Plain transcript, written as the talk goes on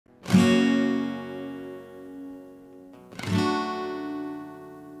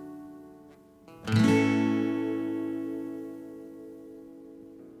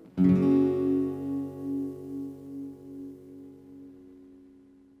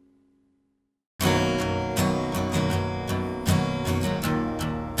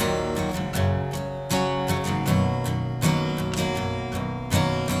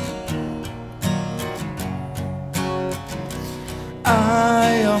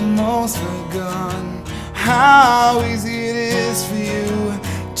how easy it is for you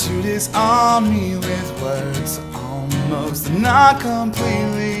to disarm me with words, almost not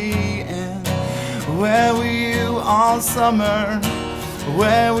completely. And where were you all summer?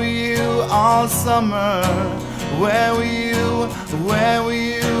 Where were you all summer? Where were you? Where were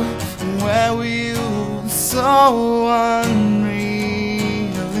you? Where were you? So unrealistic.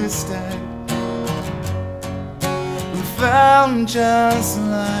 We felt just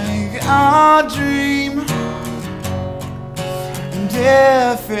like our dream. And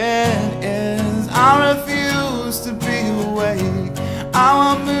if it is, I refuse to be awake. I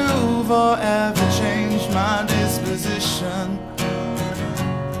won't move or ever change my disposition.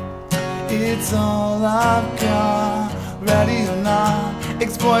 It's all I've got, ready or not.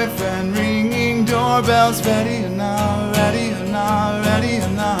 Ex-boyfriend ringing doorbells, ready or not, ready or not, ready or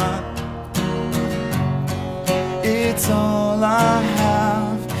not. It's all I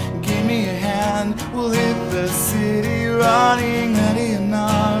have, give me a hand. We'll hit the city running, ready or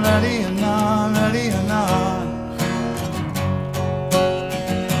not, ready or not, ready or not.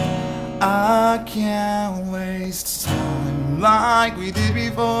 I can't waste time like we did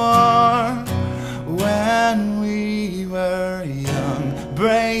before, when we were young,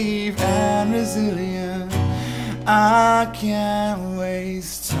 brave and resilient. I can't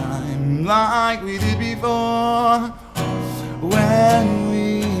waste time like we did before, when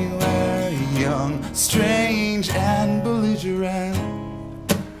we were young, strange and belligerent.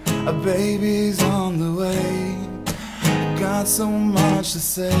 A baby's on the way. Got so much to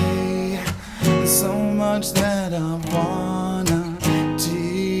say, so much that I wanna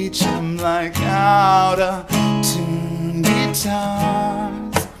teach him, like how to tune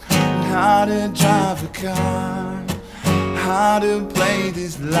guitars, and how to drive a car, how to play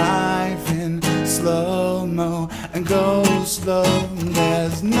this life in slow-mo and go slow.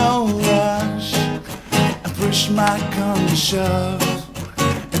 There's no rush, and push might come to shove,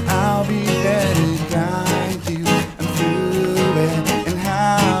 and I'll be there to guide you and through it, and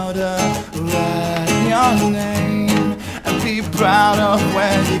how to write your name and be proud of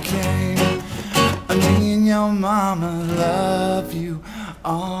where you came. Me and your mama love you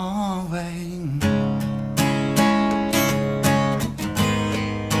all.